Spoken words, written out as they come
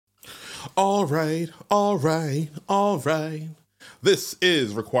All right, all right, all right. This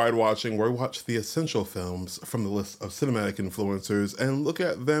is Required Watching, where we watch the essential films from the list of cinematic influencers and look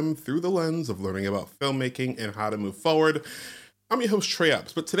at them through the lens of learning about filmmaking and how to move forward. I'm your host, Trey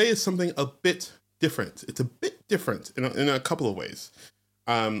Epps, but today is something a bit different. It's a bit different in a couple of ways.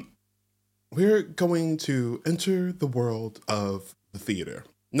 We're going to enter the world of the theater,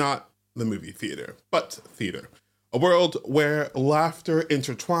 not the movie theater, but theater. A world where laughter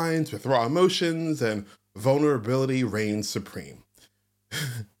intertwines with raw emotions and vulnerability reigns supreme.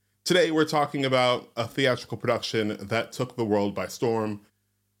 Today, we're talking about a theatrical production that took the world by storm.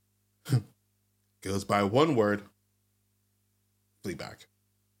 Goes by one word: Fleabag.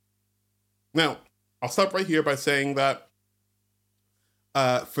 Now, I'll stop right here by saying that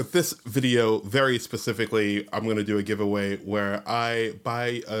for this video, very specifically, I'm going to do a giveaway where I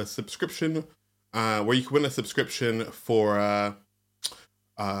buy a subscription, where you can win a subscription for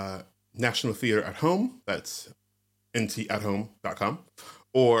National Theater at Home, that's ntathome.com,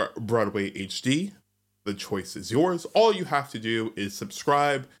 or Broadway HD. The choice is yours. All you have to do is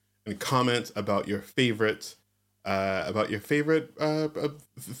subscribe and comment about your favorite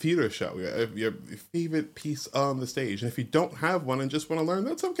theater show, your favorite piece on the stage. And if you don't have one and just want to learn,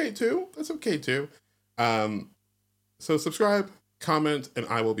 that's okay too. So subscribe, comment, and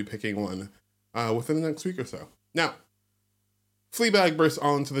I will be picking one within the next week or so. Now, Fleabag burst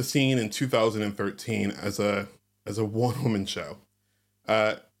onto the scene in 2013 as a one-woman show,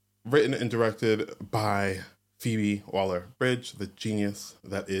 written and directed by Phoebe Waller-Bridge, the genius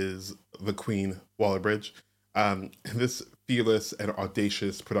that is the Queen Waller-Bridge. This fearless and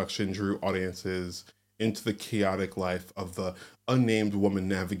audacious production drew audiences into the chaotic life of the unnamed woman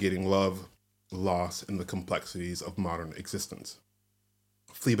navigating love, loss, and the complexities of modern existence.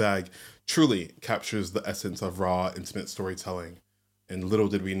 Fleabag truly captures the essence of raw, intimate storytelling, and little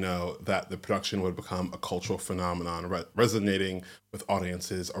did we know that the production would become a cultural phenomenon resonating with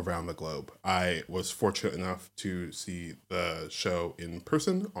audiences around the globe. I was fortunate enough to see the show in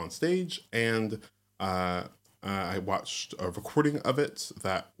person on stage, and I watched a recording of it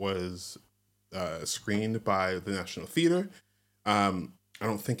that was screened by the National Theater. I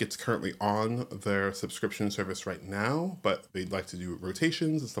don't think it's currently on their subscription service right now, but they'd like to do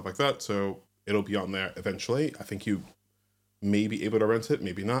rotations and stuff like that, so it'll be on there eventually. I think you may be able to rent it,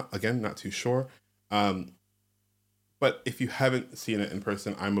 maybe not. Again, not too sure. But if you haven't seen it in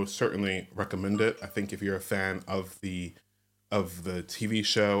person, I most certainly recommend it. I think if you're a fan of the TV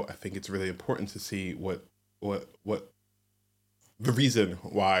show, I think it's really important to see what the reason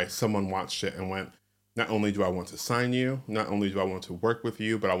why someone watched it and went, not only do I want to sign you, not only do I want to work with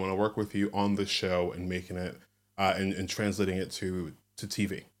you, but I want to work with you on the show and making it and translating it to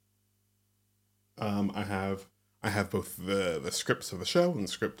TV. I have both the scripts of the show and the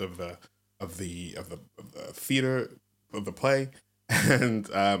script of the theater of the play, and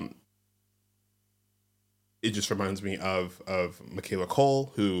it just reminds me of Michaela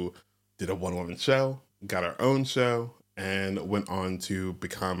Cole, who did a one-woman show, got her own show, and went on to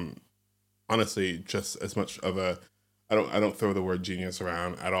become, honestly, just as much of a, I don't throw the word genius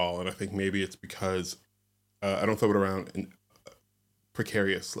around at all, and I think maybe it's because I don't throw it around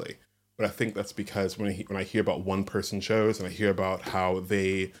precariously, but I think that's because when I hear about one-person shows and I hear about how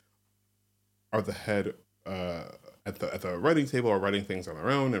they are the head at the writing table or writing things on their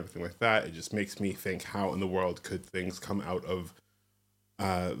own, everything like that, it just makes me think, how in the world could things come out of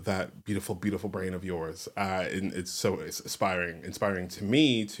that beautiful, beautiful brain of yours? And it's inspiring to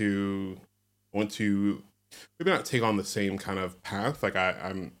me to want to maybe not take on the same kind of path. Like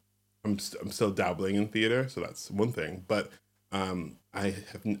I'm still dabbling in theater, so that's one thing. But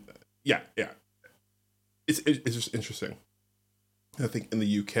it's just interesting. I think in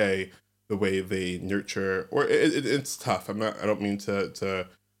the UK, the way they nurture, or it's tough. I don't mean to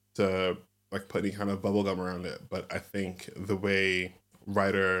like put any kind of bubble gum around it, but I think the way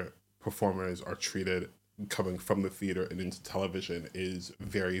writer performers are treated coming from the theater and into television is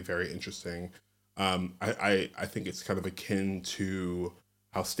very, very interesting. I think it's kind of akin to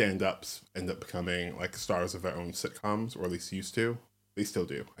how stand-ups end up becoming like stars of their own sitcoms, or at least used to. They still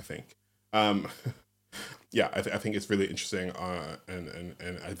do, I think. I think it's really interesting,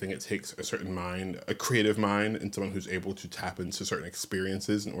 and I think it takes a certain mind, a creative mind, and someone who's able to tap into certain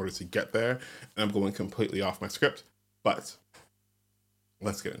experiences in order to get there. And I'm going completely off my script, but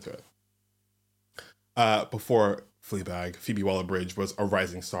let's get into it. Before Fleabag, Phoebe Waller-Bridge was a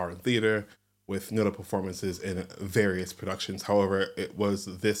rising star in theater with notable performances in various productions. However, it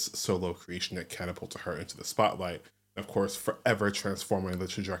was this solo creation that catapulted her into the spotlight, and of course, forever transforming the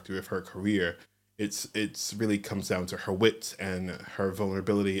trajectory of her career It's really comes down to her wit and her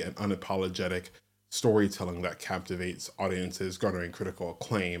vulnerability and unapologetic storytelling that captivates audiences, garnering critical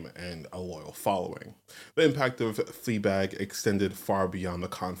acclaim and a loyal following. The impact of Fleabag extended far beyond the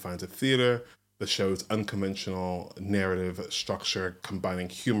confines of theater. The show's unconventional narrative structure, combining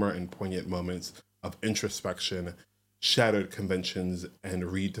humor and poignant moments of introspection, shattered conventions and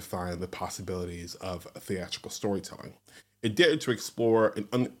redefined the possibilities of theatrical storytelling. It dared to explore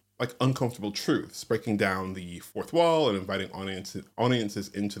uncomfortable truths, breaking down the fourth wall and inviting audiences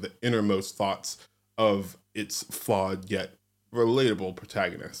into the innermost thoughts of its flawed yet relatable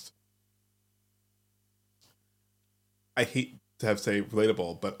protagonist. I hate to have to say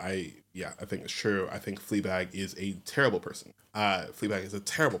relatable, but I think it's true. I think Fleabag is a terrible person. Fleabag is a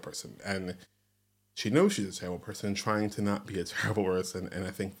terrible person, and she knows she's a terrible person, trying to not be a terrible person, and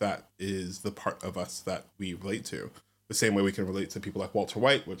I think that is the part of us that we relate to. The same way we can relate to people like Walter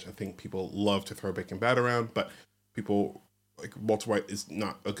White, which I think people love to throw Breaking Bad around, but people like Walter White is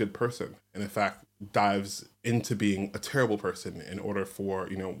not a good person, and in fact dives into being a terrible person in order for,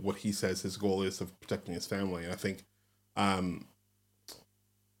 what he says his goal is of protecting his family. And I think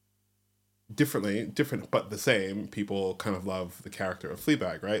different but the same, people kind of love the character of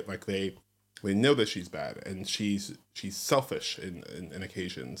Fleabag, right? Like they know that she's bad and she's selfish in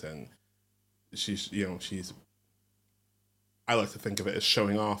occasions, and she's I like to think of it as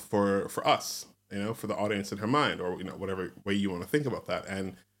showing off for us, for the audience in her mind, or whatever way you want to think about that.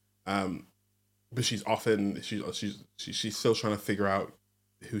 And but she's still trying to figure out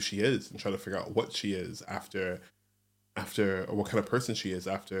who she is and try to figure out what she is after or what kind of person she is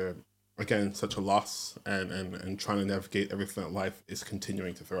after, again, such a loss, and trying to navigate everything that life is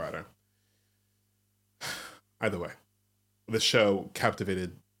continuing to throw at her. Either way, the show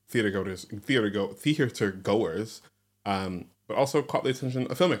captivated theater goers, but also caught the attention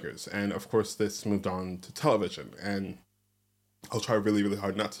of filmmakers. And of course, this moved on to television. And I'll try really, really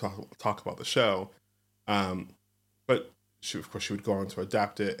hard not to talk about the show. But she would go on to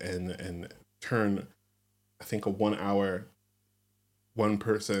adapt it and turn, I think, a 1 hour, one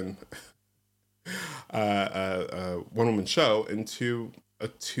person, one woman show into a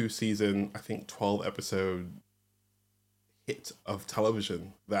 2-season, I think 12 episode hit of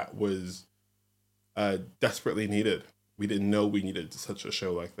television that was desperately needed. We didn't know we needed such a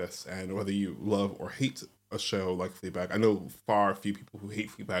show like this. And whether you love or hate a show like Fleabag, I know far few people who hate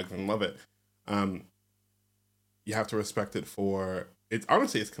Fleabag and love it. You have to respect it for it's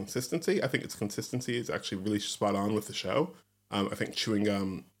honestly its consistency. I think its consistency is actually really spot on with the show. I think chewing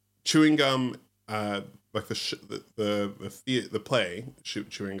gum, like the play,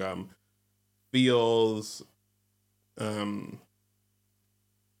 chewing gum, feels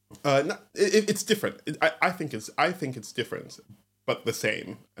it's different. I think it's different, but the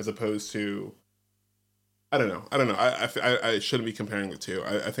same, as opposed to. I don't know. I shouldn't be comparing the two.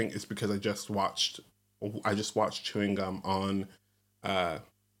 I think it's because I just watched Chewing Gum on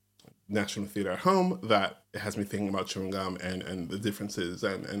National Theater at Home that it has me thinking about chewing gum and the differences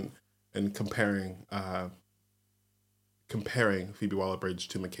and comparing Phoebe Waller-Bridge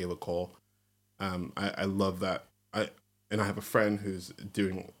to Michaela Cole. I love that. I have a friend who's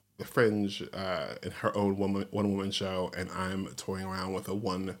doing The Fringe in her own one woman show, and I'm toying around with a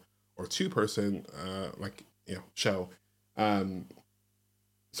 1 or 2 person show.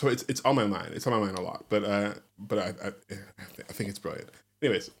 So it's on my mind. It's on my mind a lot. But I think it's brilliant.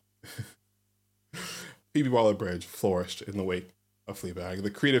 Anyways, Phoebe Waller-Bridge flourished in the wake of Fleabag.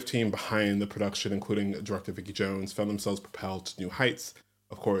 The creative team behind the production, including director Vicky Jones, found themselves propelled to new heights.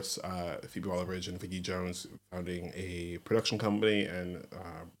 Of course, Phoebe Waller-Bridge and Vicky Jones founding a production company and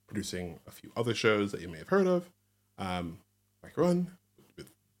producing a few other shows that you may have heard of, like Run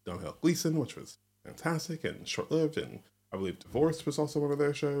with Domhnall Gleeson, which was fantastic and short-lived, and I believe Divorce was also one of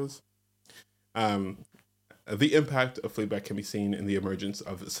their shows. The impact of Fleabag can be seen in the emergence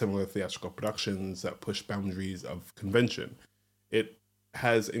of similar theatrical productions that push boundaries of convention. It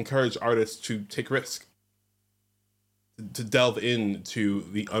has encouraged artists to take risk, to delve into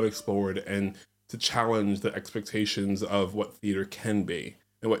the unexplored, and to challenge the expectations of what theater can be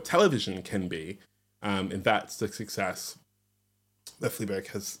and what television can be. And that's the success that Fleabag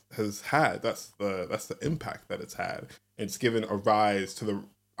has had. That's the impact that it's had. It's given a rise to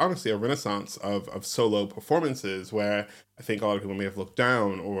honestly a renaissance of solo performances where I think a lot of people may have looked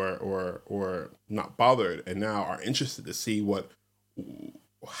down or not bothered, and now are interested to see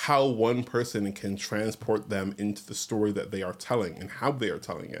how one person can transport them into the story that they are telling and how they are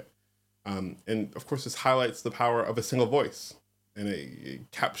telling it. And of course, this highlights the power of a single voice and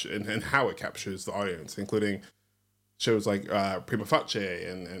and how it captures the audience, including shows like Prima Facie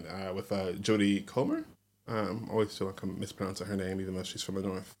and with Jodie Comer. Always feel like I'm mispronouncing her name, even though she's from the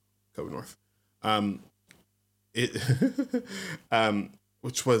north, Comer North. It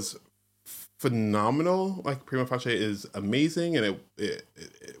which was phenomenal. Like Prima Facie is amazing, and it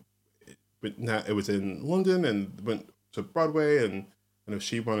was in London and went to Broadway, and I know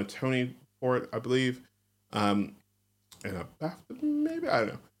she won a Tony for it, I believe, and a BAFTA, maybe, I don't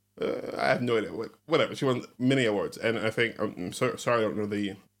know. I have no idea. Whatever. She won many awards, and I think I'm sorry I don't know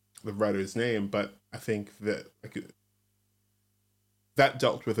the writer's name, but I think that that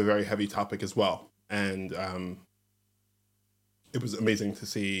dealt with a very heavy topic as well, and it was amazing to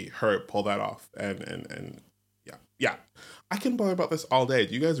see her pull that off, and yeah. I can bother about this all day.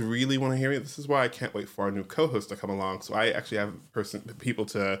 Do you guys really want to hear me? This is why I can't wait for our new co-host to come along, so I actually have people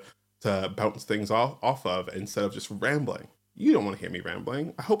to bounce things off of instead of just rambling. You don't want to hear me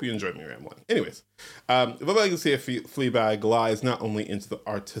rambling. I hope you enjoyed me rambling. Anyways, the legacy of Fleabag lies not only into the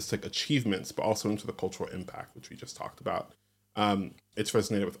artistic achievements, but also into the cultural impact, which we just talked about. It's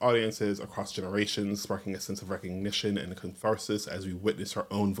resonated with audiences across generations, sparking a sense of recognition and catharsis as we witness our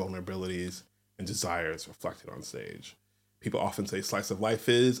own vulnerabilities and desires reflected on stage. People often say slice of life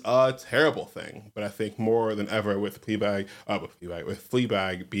is a terrible thing, but I think more than ever with Fleabag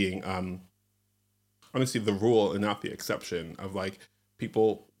being honestly the rule and not the exception of like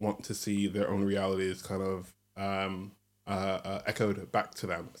people want to see their own realities kind of echoed back to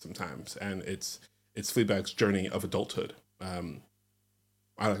them sometimes, and it's Fleabag's journey of adulthood. I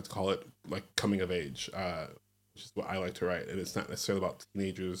like to call it like coming of age, which is what I like to write, and it's not necessarily about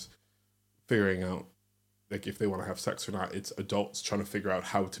teenagers figuring out like if they want to have sex or not. It's adults trying to figure out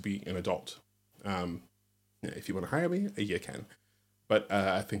how to be an adult. If you want to hire me, you can, but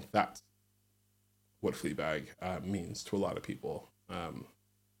I think that's what Fleabag means to a lot of people.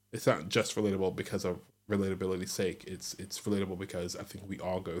 It's not just relatable because of relatability's sake. It's relatable because I think we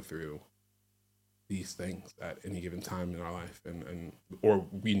all go through these things at any given time in our life, and or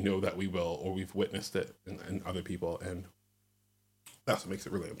we know that we will, or we've witnessed it in other people, and that's what makes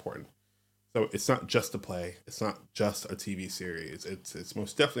it really important. So it's not just a play, it's not just a TV series. It's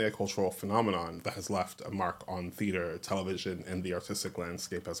most definitely a cultural phenomenon that has left a mark on theater, television, and the artistic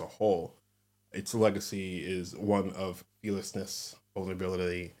landscape as a whole. Its legacy is one of fearlessness,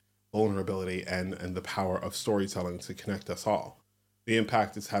 vulnerability, and the power of storytelling to connect us all. The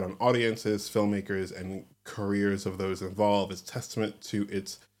impact it's had on audiences, filmmakers, and careers of those involved is testament to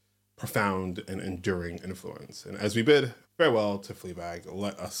its profound and enduring influence. And as we bid farewell to Fleabag,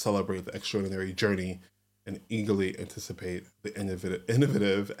 let us celebrate the extraordinary journey and eagerly anticipate the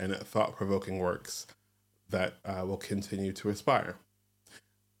innovative and thought-provoking works that will continue to aspire.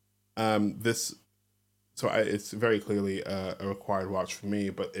 It's very clearly a required watch for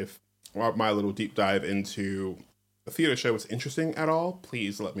me, but if my little deep dive into a theater show is interesting at all,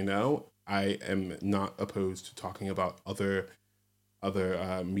 please let me know. I am not opposed to talking about other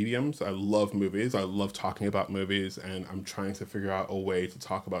mediums. I love movies. I love talking about movies, and I'm trying to figure out a way to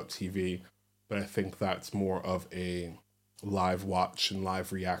talk about TV, but I think that's more of a live watch and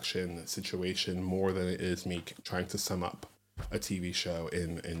live reaction situation more than it is me trying to sum up a TV show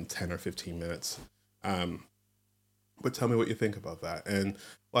in 10 or 15 minutes. But tell me what you think about that. And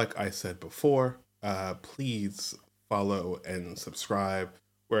like I said before, please follow and subscribe.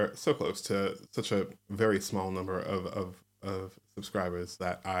 We're so close to such a very small number of subscribers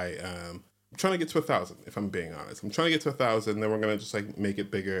that I'm trying to get to 1,000, if I'm being honest. I'm trying to get to 1,000, then we're going to just like make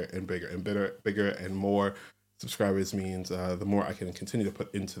it bigger and bigger and bigger and more subscribers means the more I can continue to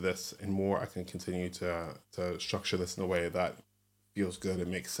put into this and more I can continue to structure this in a way that feels good and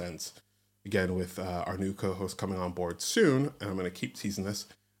makes sense. Again, with our new co-host coming on board soon, and I'm going to keep teasing this,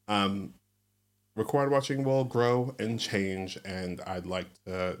 required watching will grow and change, and I'd like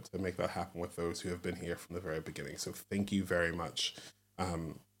to make that happen with those who have been here from the very beginning. So thank you very much.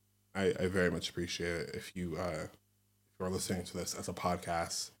 I very much appreciate it. If you are listening to this as a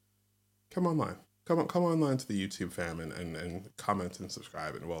podcast, come online. Come online to the YouTube fam and comment and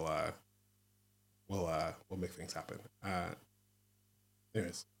subscribe, and we'll make things happen.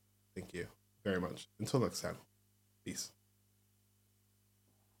 Anyways, thank you very much. Until next time, peace.